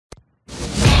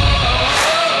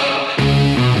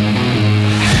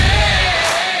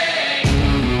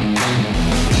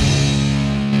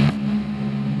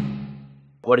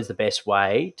what is the best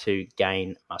way to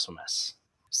gain muscle mass?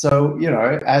 So, you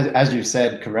know, as you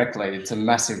said correctly, it's a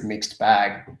massive mixed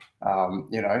bag.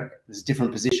 You know, there's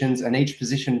different positions, and each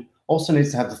position also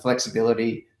needs to have the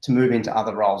flexibility to move into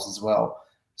other roles as well.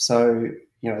 So,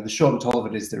 you know, the short and tall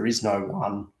of it is there is no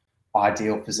one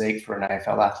ideal physique for an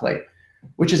AFL athlete,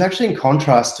 which is actually in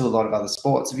contrast to a lot of other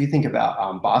sports. If you think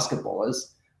about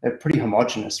basketballers, they're pretty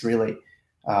homogenous, really.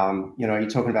 You know, you're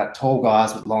talking about tall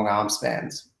guys with long arm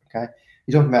spans, okay?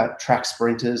 You're talking about track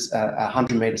sprinters, a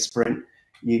 100-meter sprint.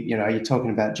 You know, you're talking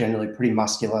about generally pretty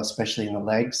muscular, especially in the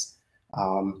legs. If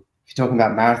you're talking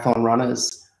about marathon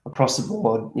runners across the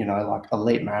board, you know, like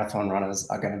elite marathon runners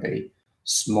are going to be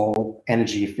small,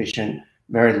 energy efficient,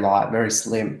 very light, very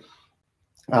slim.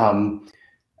 You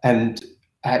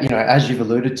know, as you've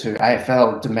alluded to,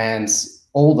 AFL demands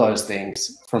all those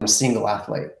things from a single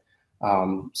athlete.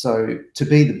 So to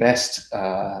be the best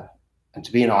and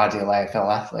to be an ideal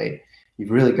AFL athlete, you've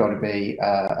really got to be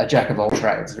a jack of all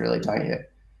trades, really, don't you?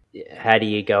 How do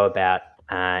you go about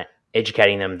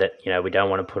educating them that, you know, we don't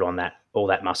want to put on all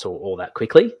that muscle all that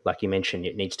quickly? Like you mentioned,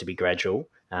 it needs to be gradual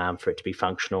for it to be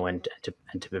functional and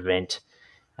to prevent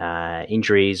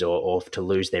injuries or to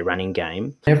lose their running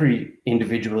game. Every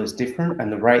individual is different,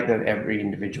 and the rate that every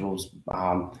individual's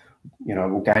you know,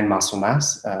 will gain muscle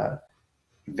mass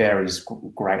varies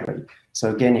greatly.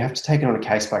 So again, you have to take it on a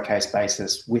case-by-case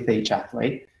basis with each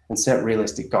athlete and set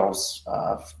realistic goals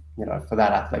you know, for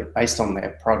that athlete based on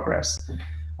their progress.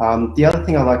 The other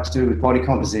thing I like to do with body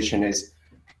composition is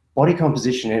body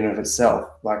composition in and of itself.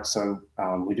 Like, so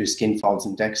we do skin folds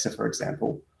and DEXA, for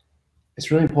example.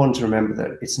 It's really important to remember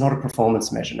that it's not a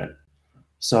performance measurement.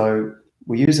 So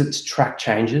we use it to track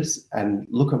changes and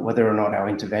look at whether or not our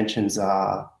interventions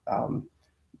are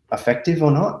effective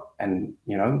or not, and,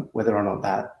 you know, whether or not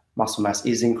that muscle mass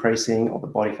is increasing or the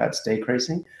body fat's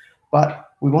decreasing. But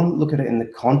we want to look at it in the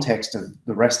context of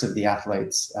the rest of the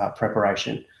athlete's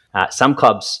preparation. Some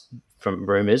clubs, from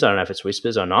rumours, I don't know if it's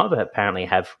whispers or not, but apparently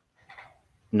have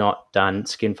not done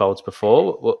skin folds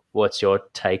before. What's your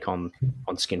take on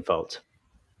skin folds?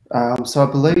 So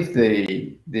I believe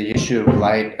the issue of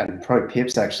late, and Pro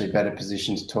Pip's actually better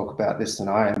positioned to talk about this than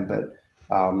I am, but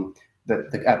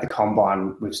at the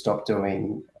combine, we've stopped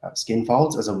doing skin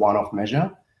folds as a one-off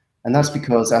measure. And that's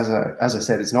because, as I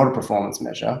said, it's not a performance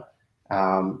measure.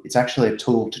 It's actually a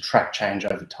tool to track change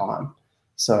over time.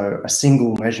 So a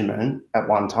single measurement at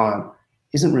one time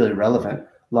isn't really relevant.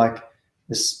 Like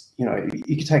this, you know,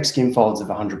 you could take skin folds of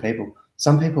 100 people.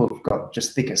 Some people have got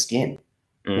just thicker skin.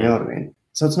 You know what I mean?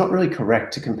 So it's not really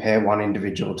correct to compare one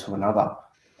individual to another,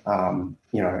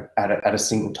 you know, at a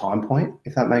single time point,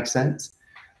 if that makes sense.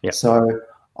 Yeah. So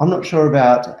I'm not sure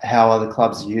about how other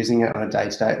clubs are using it on a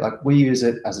day-to-day. Like, we use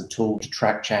it as a tool to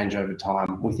track change over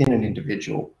time within an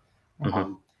individual.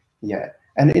 Yeah,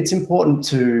 and it's important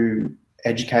to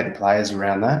educate the players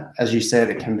around that. As you said,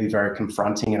 it can be very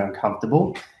confronting and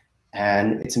uncomfortable,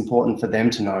 and it's important for them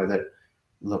to know that,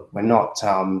 look, we're not,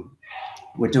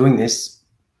 we're doing this,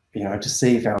 you know, to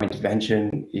see if our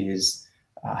intervention is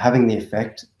having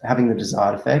the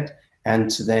desired effect, and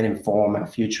to then inform our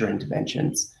future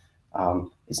interventions.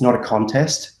 It's not a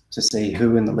contest to see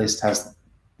who in the list has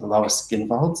the lowest skin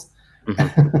folds.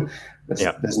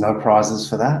 There's no prizes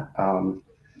for that.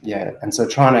 Yeah, and so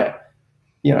trying to,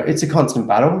 you know, it's a constant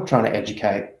battle trying to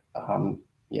educate,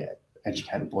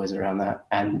 educate the boys around that,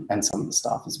 and some of the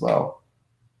staff as well.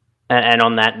 And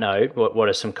on that note, what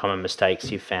are some common mistakes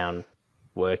you've found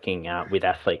working with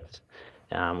athletes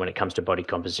when it comes to body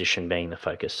composition being the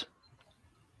focus?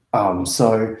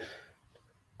 So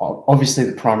obviously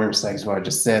the primary mistakes what I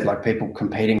just said, like people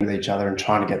competing with each other and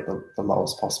trying to get the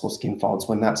lowest possible skin folds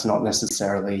when that's not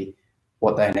necessarily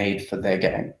what they need for their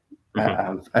game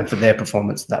and for their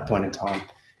performance at that point in time.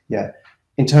 Yeah.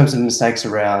 In terms of mistakes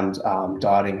around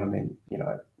dieting, I mean, you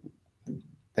know,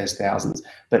 there's thousands,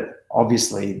 but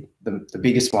obviously the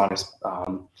biggest one is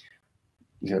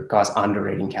you know, guys under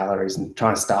eating calories and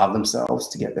trying to starve themselves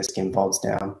to get their skin folds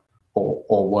down,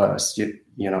 or worse.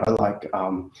 You know, like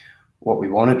what we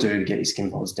want to do to get your skin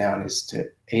folds down is to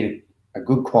eat a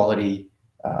good quality,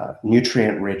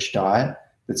 nutrient-rich diet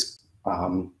that's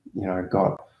you know,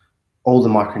 got all the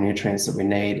micronutrients that we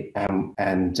need,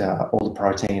 and all the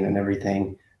protein and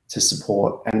everything to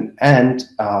support, and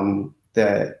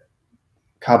the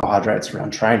carbohydrates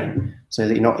around training, so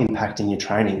that you're not impacting your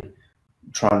training,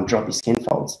 trying to drop your skin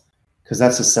folds, because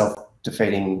that's a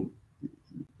self-defeating,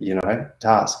 you know,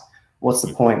 task. What's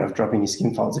the point of dropping your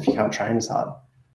skin folds if you can't train as hard?